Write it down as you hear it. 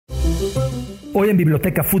Hoy en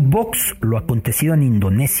Biblioteca Footbox, lo acontecido en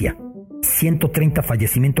Indonesia. 130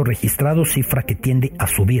 fallecimientos registrados, cifra que tiende a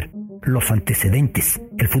subir. Los antecedentes,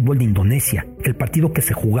 el fútbol de Indonesia, el partido que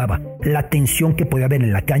se jugaba, la tensión que podía haber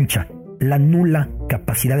en la cancha, la nula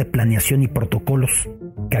capacidad de planeación y protocolos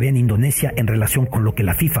que había en Indonesia en relación con lo que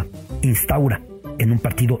la FIFA instaura en un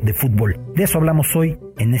partido de fútbol. De eso hablamos hoy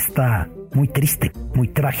en esta muy triste, muy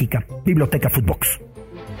trágica Biblioteca Footbox.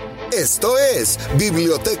 Esto es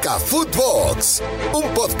Biblioteca Footbox,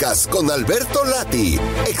 un podcast con Alberto Lati,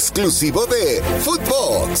 exclusivo de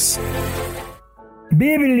Footbox.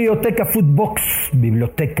 Biblioteca Footbox,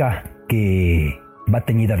 biblioteca que va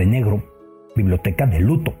teñida de negro, biblioteca de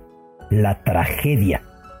luto, la tragedia,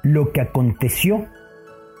 lo que aconteció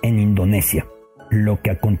en Indonesia, lo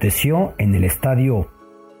que aconteció en el estadio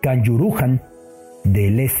Kanjuruhan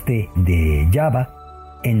del este de Java,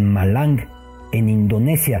 en Malang, en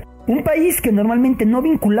Indonesia. Un país que normalmente no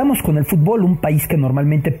vinculamos con el fútbol, un país que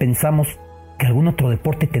normalmente pensamos que algún otro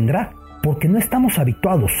deporte tendrá, porque no estamos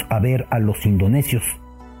habituados a ver a los indonesios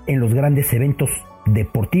en los grandes eventos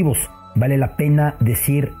deportivos. Vale la pena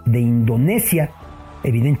decir de Indonesia,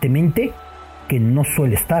 evidentemente, que no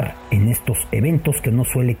suele estar en estos eventos, que no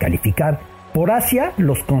suele calificar. Por Asia,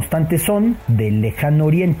 los constantes son del lejano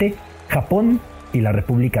oriente, Japón y la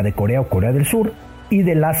República de Corea o Corea del Sur, y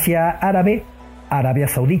del Asia árabe, Arabia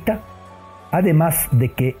Saudita, además de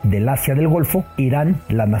que del Asia del Golfo, Irán,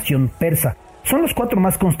 la nación persa. Son los 4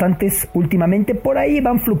 más constantes últimamente. Por ahí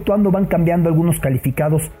van fluctuando, van cambiando algunos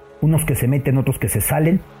calificados, unos que se meten, otros que se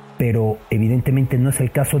salen, pero evidentemente no es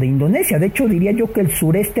el caso de Indonesia. De hecho, diría yo que el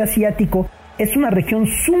sureste asiático es una región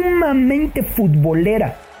sumamente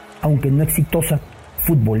futbolera, aunque no exitosa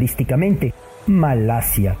futbolísticamente.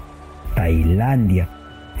 Malasia, Tailandia,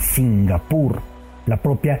 Singapur, la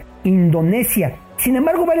propia Indonesia. Sin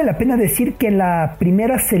embargo, vale la pena decir que la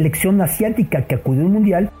primera selección asiática que acudió al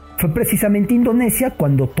Mundial fue precisamente Indonesia,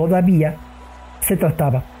 cuando todavía se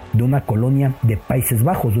trataba de una colonia de Países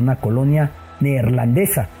Bajos, de una colonia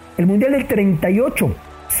neerlandesa. El Mundial del 38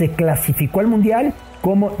 se clasificó al Mundial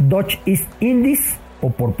como Dutch East Indies,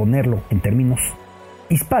 o por ponerlo en términos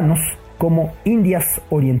hispanos, como Indias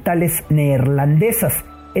Orientales Neerlandesas.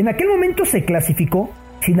 En aquel momento se clasificó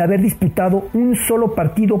sin haber disputado un solo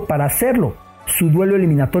partido para hacerlo. Su duelo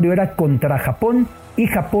eliminatorio era contra Japón y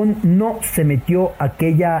Japón no se metió a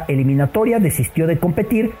aquella eliminatoria, desistió de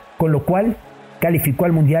competir, con lo cual calificó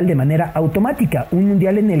al Mundial de manera automática. Un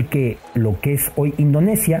Mundial en el que lo que es hoy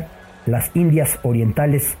Indonesia, las Indias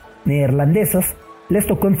Orientales Neerlandesas, les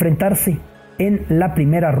tocó enfrentarse en la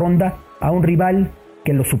primera ronda a un rival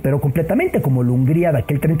que lo superó completamente, como la Hungría de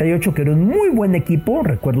aquel 38, que era un muy buen equipo.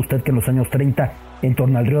 Recuerda usted que en los años 30, en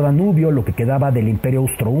torno al río Danubio, lo que quedaba del Imperio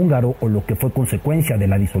Austrohúngaro, o lo que fue consecuencia de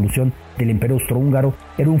la disolución del Imperio Austrohúngaro,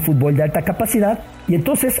 era un fútbol de alta capacidad. Y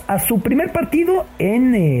entonces, a su primer partido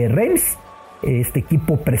en Reims, este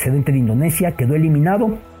equipo precedente de Indonesia quedó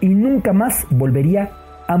eliminado y nunca más volvería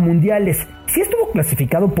a mundiales. Sí estuvo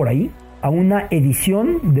clasificado por ahí a una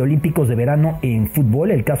edición de Olímpicos de verano en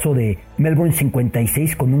fútbol, el caso de Melbourne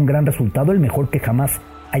 56, con un gran resultado, el mejor que jamás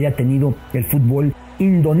haya tenido el fútbol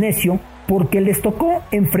indonesio, porque les tocó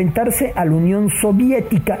enfrentarse a la Unión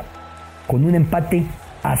Soviética con un empate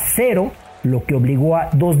a 0, lo que obligó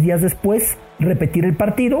a 2 días después repetir el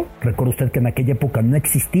partido. Recuerda usted que en aquella época no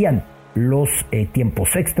existían los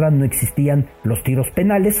tiempos extra, no existían los tiros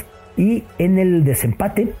penales, y en el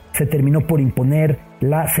desempate se terminó por imponer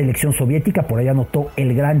la selección soviética. Por ahí anotó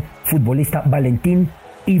el gran futbolista Valentín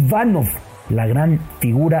Ivanov, la gran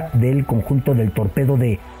figura del conjunto del Torpedo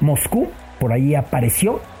de Moscú. Por ahí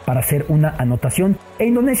apareció para hacer una anotación, e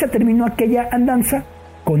Indonesia terminó aquella andanza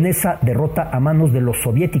con esa derrota a manos de los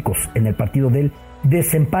soviéticos en el partido del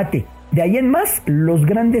desempate. De ahí en más, los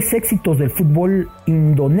grandes éxitos del fútbol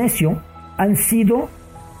indonesio han sido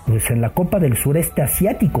pues en la Copa del Sureste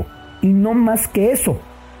Asiático, y no más que eso.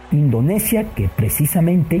 Indonesia, que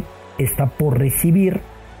precisamente está por recibir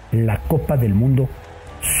la Copa del Mundo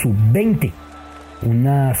Sub-20,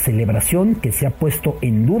 una celebración que se ha puesto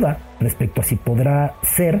en duda respecto a si podrá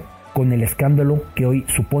ser, con el escándalo que hoy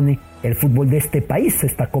supone el fútbol de este país,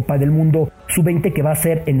 esta Copa del Mundo Sub-20 que va a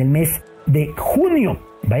ser en el mes de junio.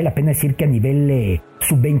 Vale la pena decir que a nivel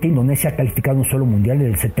Sub-20 Indonesia ha calificado un solo mundial en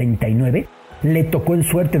el 79. Le tocó en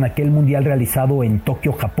suerte en aquel mundial realizado en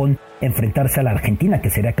Tokio, Japón, enfrentarse a la Argentina,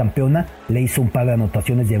 que sería campeona. Le hizo un par de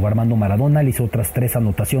anotaciones Diego Armando Maradona, le hizo otras 3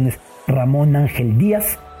 anotaciones Ramón Ángel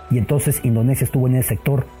Díaz, y entonces Indonesia estuvo en el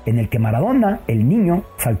sector en el que Maradona, el niño,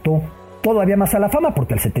 saltó todavía más a la fama,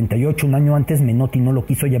 porque el 78, un año antes, Menotti no lo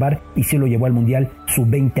quiso llevar y sí lo llevó al Mundial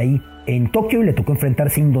Sub-20 ahí en Tokio y le tocó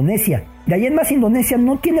enfrentarse a Indonesia. De ahí en más, Indonesia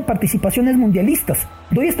no tiene participaciones mundialistas.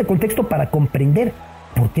 Doy este contexto para comprender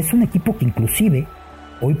por qué es un equipo que inclusive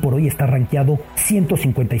hoy por hoy está rankeado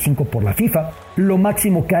 155 por la FIFA. Lo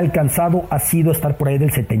máximo que ha alcanzado ha sido estar por ahí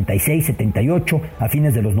del 76, 78 a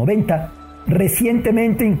fines de los 90.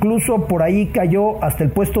 Recientemente incluso por ahí cayó hasta el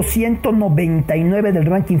puesto 199 del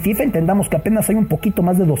ranking FIFA. Entendamos que apenas hay un poquito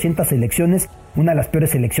más de 200 selecciones, una de las peores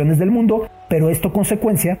selecciones del mundo, pero esto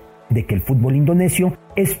consecuencia de que el fútbol indonesio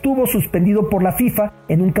estuvo suspendido por la FIFA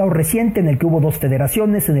en un caos reciente en el que hubo 2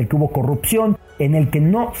 federaciones, en el que hubo corrupción, en el que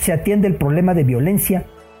no se atiende el problema de violencia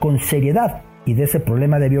con seriedad. Y de ese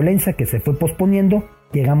problema de violencia que se fue posponiendo,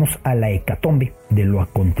 llegamos a la hecatombe de lo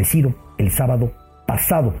acontecido el sábado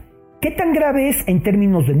pasado. ¿Qué tan grave es en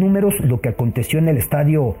términos de números lo que aconteció en el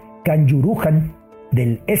estadio Kanjuruhan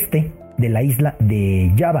del este de la isla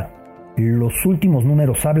de Java? Los últimos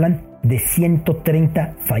números hablan de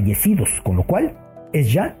 130 fallecidos, con lo cual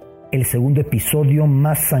es ya el segundo episodio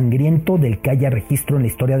más sangriento del que haya registro en la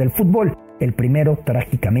historia del fútbol. El primero,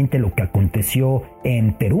 trágicamente, lo que aconteció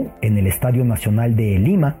en Perú, en el Estadio Nacional de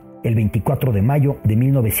Lima, el 24 de mayo de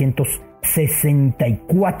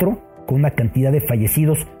 1964, con una cantidad de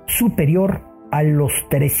fallecidos superior a los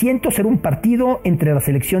 300. Era un partido entre las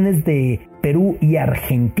selecciones de Perú y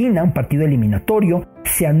Argentina, un partido eliminatorio.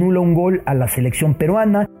 Se anula un gol a la selección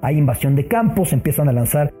peruana, hay invasión de campos, se empiezan a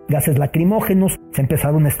lanzar gases lacrimógenos, se empieza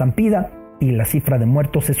a dar una estampida y la cifra de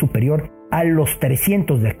muertos es superior a los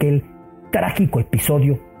 300 de aquel trágico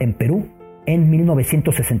episodio en Perú en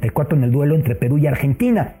 1964 en el duelo entre Perú y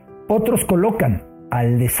Argentina. Otros colocan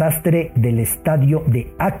al desastre del estadio de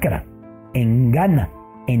Accra en Ghana,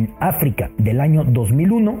 en África, del año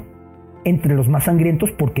 2001, entre los más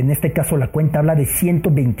sangrientos, porque en este caso la cuenta habla de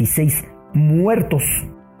 126 muertos,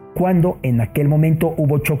 cuando en aquel momento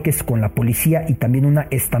hubo choques con la policía y también una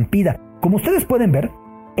estampida. Como ustedes pueden ver,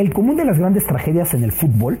 el común de las grandes tragedias en el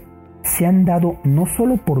fútbol se han dado no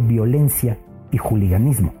solo por violencia y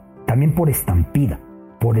juliganismo, también por estampida,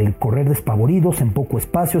 por el correr despavoridos en poco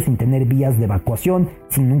espacio, sin tener vías de evacuación,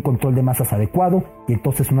 sin un control de masas adecuado, y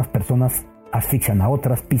entonces unas personas asfixian a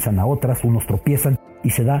otras, pisan a otras, unos tropiezan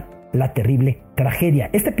y se da la terrible tragedia.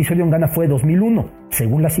 Este episodio en Ghana fue 2001.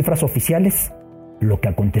 Según las cifras oficiales, lo que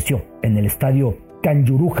aconteció en el estadio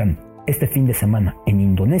Kanjuruhan este fin de semana en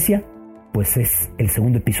Indonesia, pues es el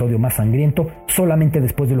segundo episodio más sangriento, solamente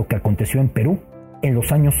después de lo que aconteció en Perú en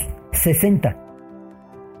los años 60.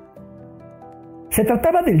 Se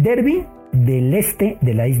trataba del derbi del este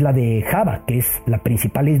de la isla de Java, que es la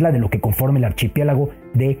principal isla de lo que conforma el archipiélago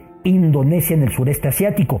de Indonesia en el sureste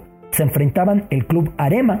asiático. Se enfrentaban el club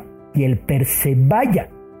Arema y el Persebaya.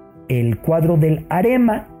 El cuadro del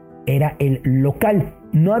Arema era el local.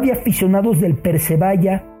 No había aficionados del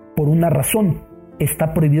Persebaya por una razón.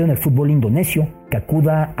 Está prohibido en el fútbol indonesio que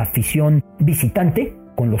acuda afición visitante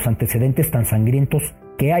con los antecedentes tan sangrientos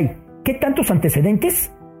que hay. ¿Qué tantos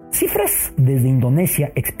antecedentes? Cifras desde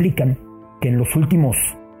Indonesia explican que en los últimos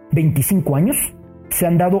 25 años se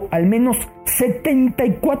han dado al menos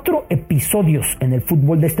 74 episodios en el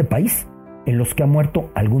fútbol de este país en los que ha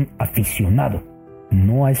muerto algún aficionado.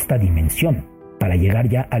 No a esta dimensión, para llegar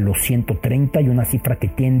ya a los 130 y una cifra que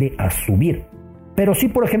tiende a subir. Pero sí,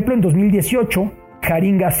 por ejemplo, en 2018,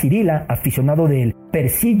 Haringa Sirila, aficionado del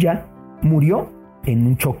Persija, murió en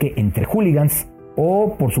un choque entre hooligans.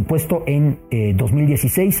 O, por supuesto, en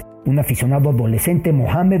 2016, un aficionado adolescente,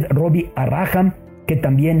 Mohamed Robi Arraham, que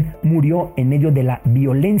también murió en medio de la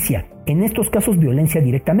violencia. En estos casos, violencia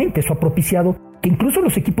directamente. Eso ha propiciado que incluso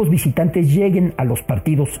los equipos visitantes lleguen a los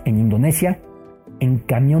partidos en Indonesia en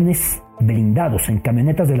camiones blindados, en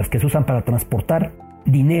camionetas de las que se usan para transportar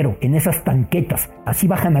dinero, en esas tanquetas. Así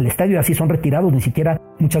bajan al estadio y así son retirados. Ni siquiera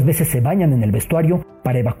muchas veces se bañan en el vestuario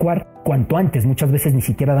para evacuar cuanto antes. Muchas veces ni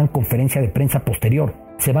siquiera dan conferencia de prensa posterior.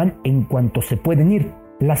 Se van en cuanto se pueden ir.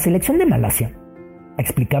 La selección de Malasia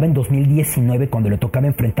explicaba en 2019, cuando le tocaba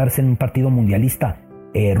enfrentarse en un partido mundialista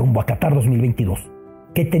rumbo a Qatar 2022,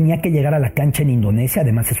 que tenía que llegar a la cancha en Indonesia.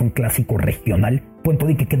 Además es un clásico regional, punto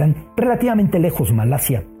de que quedan relativamente lejos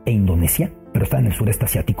Malasia e Indonesia, pero está en el sureste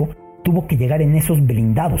asiático. Tuvo que llegar en esos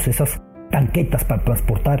blindados, esas tanquetas para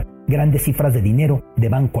transportar grandes cifras de dinero de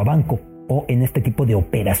banco a banco o en este tipo de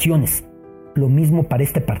operaciones. Lo mismo para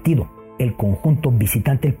este partido. El conjunto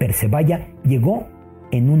visitante, el Persebaya, llegó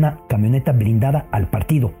en una camioneta blindada al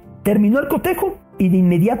partido. Terminó el cotejo y de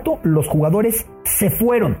inmediato los jugadores se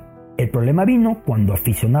fueron. El problema vino cuando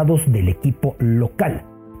aficionados del equipo local,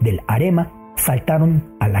 del Arema,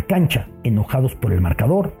 saltaron a la cancha enojados por el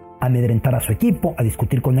marcador, a amedrentar a su equipo, a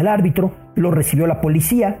discutir con el árbitro. Lo recibió la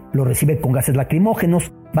policía, lo recibe con gases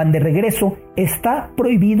lacrimógenos, van de regreso. Está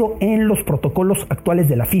prohibido en los protocolos actuales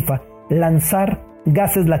de la FIFA lanzar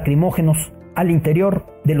gases lacrimógenos al interior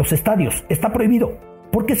de los estadios. Está prohibido,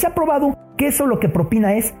 porque se ha probado que eso lo que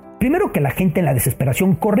propina es, primero, que la gente en la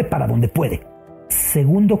desesperación corre para donde puede.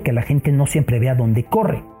 Segundo, que la gente no siempre ve a dónde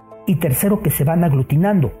corre. Y tercero, que se van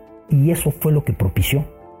aglutinando. Y eso fue lo que propició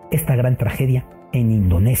esta gran tragedia en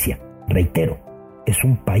Indonesia. Reitero, es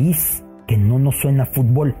un país que no nos suena a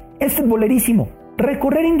fútbol. Es futbolerísimo.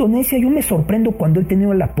 Recorrer Indonesia, yo me sorprendo cuando he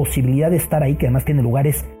tenido la posibilidad de estar ahí, que además tiene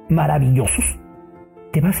lugares maravillosos.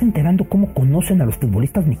 Te vas enterando cómo conocen a los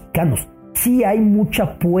futbolistas mexicanos. Sí hay mucha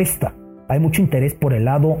apuesta, hay mucho interés por el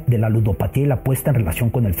lado de la ludopatía y la apuesta en relación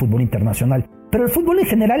con el fútbol internacional. Pero el fútbol en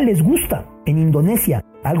general les gusta en Indonesia,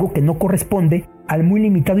 algo que no corresponde al muy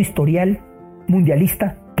limitado historial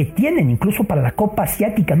mundialista que tienen, incluso para la Copa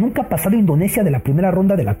Asiática. Nunca ha pasado Indonesia de la primera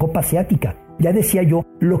ronda de la Copa Asiática. Ya decía yo,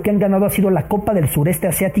 lo que han ganado ha sido la Copa del Sureste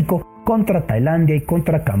Asiático contra Tailandia y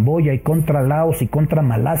contra Camboya y contra Laos y contra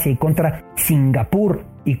Malasia y contra Singapur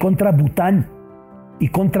y contra Bután y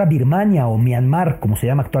contra Birmania o Myanmar, como se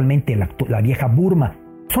llama actualmente la vieja Burma.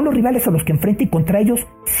 Son los rivales a los que enfrenta y contra ellos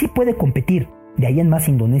sí puede competir. De ahí en más,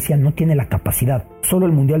 Indonesia no tiene la capacidad. Solo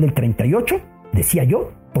el Mundial del 38, decía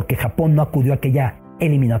yo, porque Japón no acudió a aquella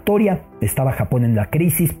eliminatoria. Estaba Japón en la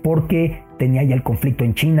crisis porque tenía ya el conflicto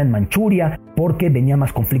en China, en Manchuria, porque venía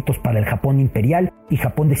más conflictos para el Japón imperial y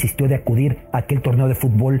Japón desistió de acudir a aquel torneo de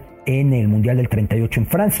fútbol en el Mundial del 38 en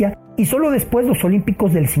Francia. Y solo después los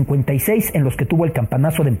Olímpicos del 56, en los que tuvo el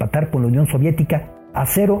campanazo de empatar con la Unión Soviética a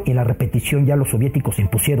 0, y en la repetición ya los soviéticos se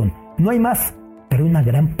impusieron. No hay más, pero hay una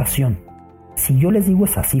gran pasión. Si yo les digo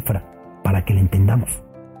esa cifra, para que la entendamos,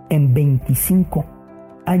 en 25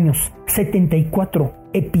 años, 74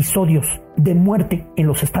 episodios de muerte en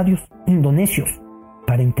los estadios indonesios,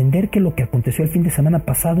 para entender que lo que aconteció el fin de semana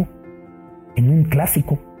pasado en un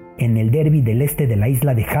clásico, en el derbi del este de la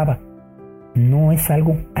isla de Java, no es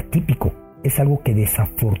algo atípico, es algo que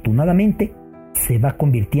desafortunadamente se va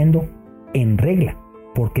convirtiendo en regla,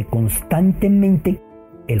 porque constantemente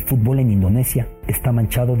el fútbol en Indonesia está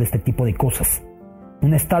manchado de este tipo de cosas.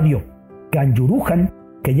 Un estadio, Kanjuruhan,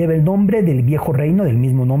 que lleva el nombre del viejo reino, del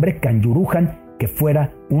mismo nombre, Kanjuruhan, que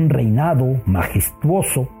fuera un reinado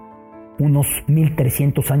majestuoso unos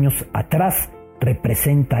 1300 años atrás,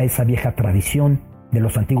 representa esa vieja tradición de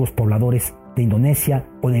los antiguos pobladores de Indonesia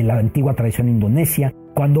o de la antigua tradición indonesia,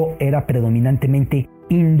 cuando era predominantemente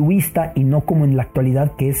hinduista y no como en la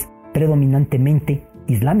actualidad, que es predominantemente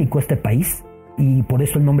islámico este país. Y por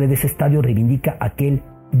eso el nombre de ese estadio reivindica aquel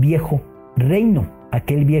viejo reino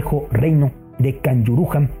de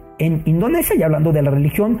Kanjuruhan en Indonesia. Y hablando de la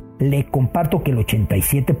religión, le comparto que el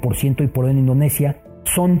 87% y por hoy en Indonesia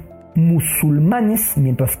son musulmanes,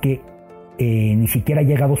 mientras que ni siquiera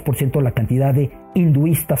llega a 2% la cantidad de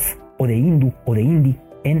hinduistas o de hindú o de hindi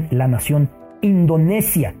en la nación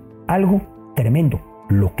Indonesia. Algo tremendo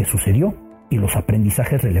lo que sucedió y los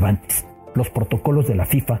aprendizajes relevantes. Los protocolos de la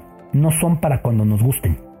FIFA no son para cuando nos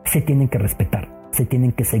gusten, se tienen que respetar, se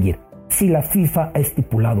tienen que seguir. Si la FIFA ha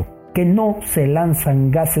estipulado que no se lanzan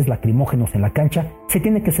gases lacrimógenos en la cancha, se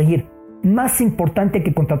tiene que seguir. Más importante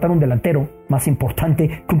que contratar un delantero, más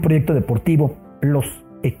importante que un proyecto deportivo, los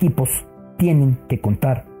equipos tienen que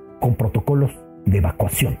contar con protocolos de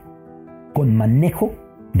evacuación, con manejo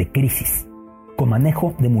de crisis, con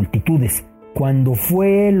manejo de multitudes. Cuando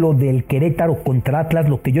fue lo del Querétaro contra Atlas,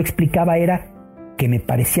 lo que yo explicaba era que me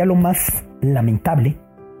parecía lo más lamentable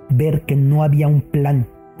ver que no había un plan,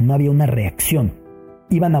 no había una reacción.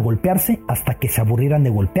 Iban a golpearse hasta que se aburrieran de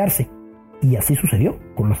golpearse. Y así sucedió,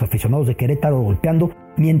 con los aficionados de Querétaro golpeando,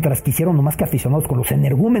 mientras quisieron, no más que aficionados, con los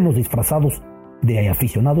energúmenos disfrazados de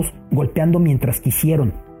aficionados, golpeando mientras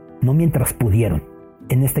quisieron, no mientras pudieron.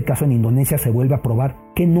 En este caso en Indonesia se vuelve a probar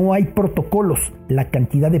que no hay protocolos. La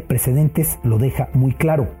cantidad de precedentes lo deja muy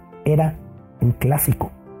claro. Era un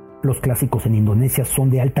clásico. Los clásicos en Indonesia son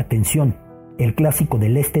de alta tensión. El clásico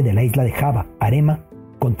del este de la isla de Java, Arema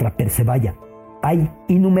contra Persebaya. Hay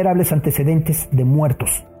innumerables antecedentes de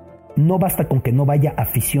muertos. No basta con que no vaya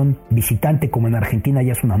afición visitante, como en Argentina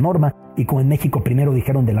ya es una norma, y como en México primero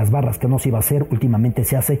dijeron de las barras que no se iba a hacer, últimamente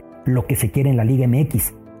se hace lo que se quiere en la Liga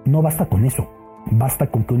MX. No basta con eso. Basta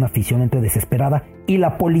con que una afición entre desesperada y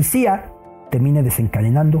la policía termine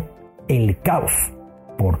desencadenando el caos.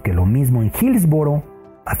 Porque lo mismo en Hillsborough,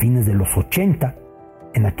 a fines de los 80,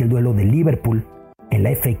 en aquel duelo de Liverpool, en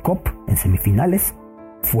la FA Cup, en semifinales,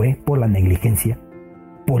 fue por la negligencia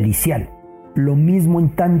policial. Lo mismo en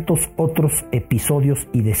tantos otros episodios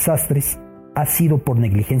y desastres ha sido por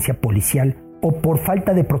negligencia policial o por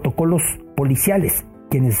falta de protocolos policiales.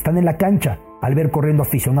 Quienes están en la cancha, al ver corriendo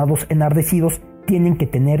aficionados enardecidos, tienen que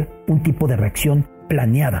tener un tipo de reacción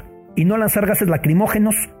planeada y no lanzar gases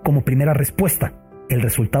lacrimógenos como primera respuesta. El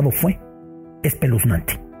resultado fue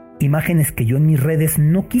espeluznante. Imágenes que yo en mis redes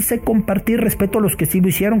no quise compartir, respeto a los que sí lo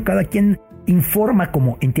hicieron. Cada quien informa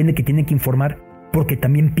como entiende que tiene que informar, porque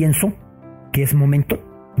también pienso que es momento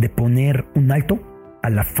de poner un alto a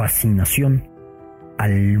la fascinación,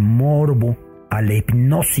 al morbo, a la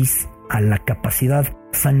hipnosis, a la capacidad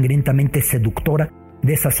sangrientamente seductora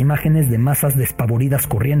de esas imágenes de masas despavoridas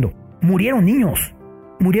corriendo. Murieron niños,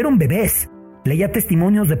 murieron bebés. Leía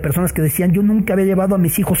testimonios de personas que decían: yo nunca había llevado a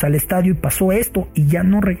mis hijos al estadio y pasó esto y ya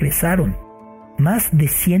no regresaron. Más de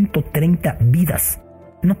 130 vidas.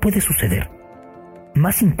 No puede suceder.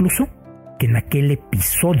 Más incluso que en aquel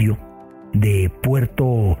episodio de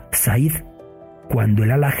Puerto Said, cuando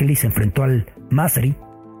el Al-Ahly se enfrentó al Masri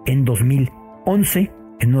en 2011,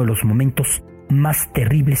 en uno de los momentos más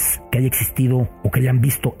terribles que haya existido o que hayan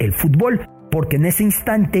visto el fútbol, porque en ese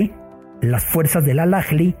instante las fuerzas del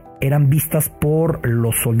Al-Ahly eran vistas por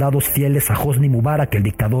los soldados fieles a Hosni Mubarak, el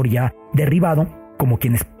dictador ya derribado, como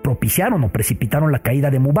quienes propiciaron o precipitaron la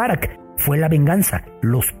caída de Mubarak. Fue la venganza,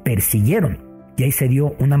 los persiguieron y ahí se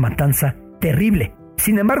dio una matanza terrible.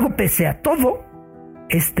 Sin embargo, pese a todo,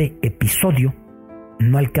 este episodio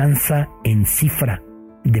no alcanza en cifra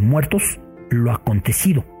de muertos lo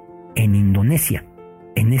acontecido en Indonesia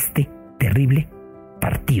en este terrible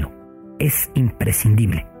partido. Es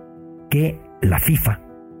imprescindible que la FIFA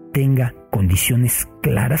tenga condiciones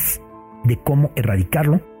claras de cómo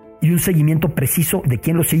erradicarlo y un seguimiento preciso de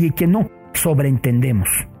quién lo sigue y quién no. Sobreentendemos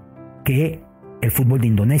que el fútbol de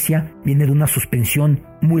Indonesia viene de una suspensión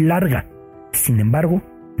muy larga. Sin embargo,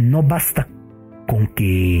 no basta con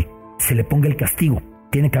que se le ponga el castigo.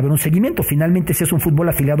 Tiene que haber un seguimiento. Finalmente, si es un fútbol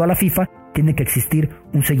afiliado a la FIFA, tiene que existir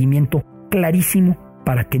un seguimiento clarísimo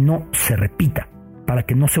para que no se repita, para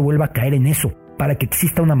que no se vuelva a caer en eso, para que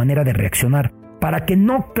exista una manera de reaccionar, para que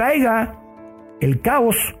no caiga el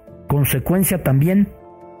caos, consecuencia también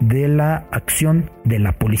de la acción de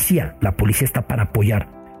la policía. La policía está para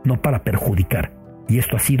apoyar, no para perjudicar. Y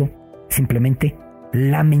esto ha sido simplemente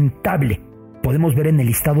lamentable. Podemos ver en el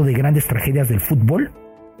listado de grandes tragedias del fútbol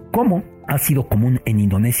cómo ha sido común en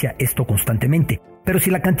Indonesia esto constantemente. Pero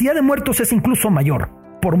si la cantidad de muertos es incluso mayor,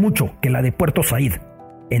 por mucho, que la de Puerto Said,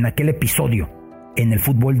 en aquel episodio en el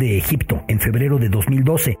fútbol de Egipto en febrero de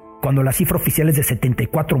 2012, cuando la cifra oficial es de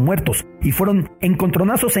 74 muertos y fueron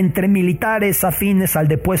encontronazos entre militares afines al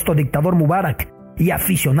depuesto dictador Mubarak y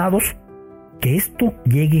aficionados, que esto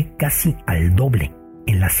llegue casi al doble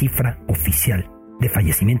en la cifra oficial de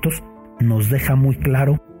fallecimientos, nos deja muy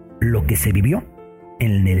claro lo que se vivió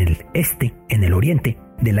en el oriente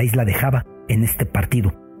de la isla de Java en este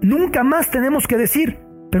partido. Nunca más tenemos que decir,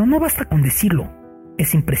 pero no basta con decirlo.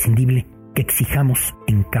 Es imprescindible que exijamos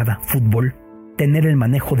en cada fútbol tener el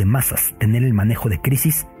manejo de masas, tener el manejo de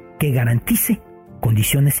crisis que garantice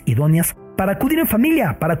condiciones idóneas para acudir en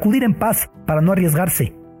familia, para acudir en paz, para no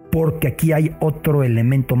arriesgarse, porque aquí hay otro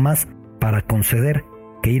elemento más para conceder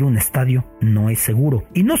que ir a un estadio no es seguro.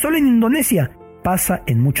 Y no solo en Indonesia, pasa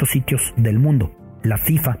en muchos sitios del mundo. La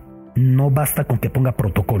FIFA no basta con que ponga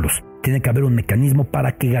protocolos, tiene que haber un mecanismo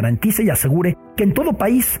para que garantice y asegure que en todo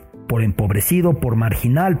país, por empobrecido, por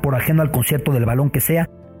marginal, por ajeno al concierto del balón que sea,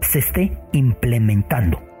 se esté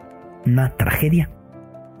implementando. Una tragedia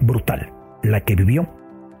brutal, la que vivió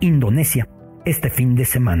Indonesia este fin de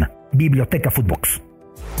semana. Biblioteca Footbox.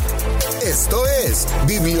 Esto es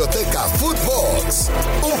Biblioteca Footbox,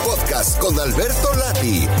 un podcast con Alberto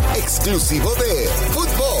Lati, exclusivo de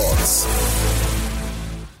Footbox.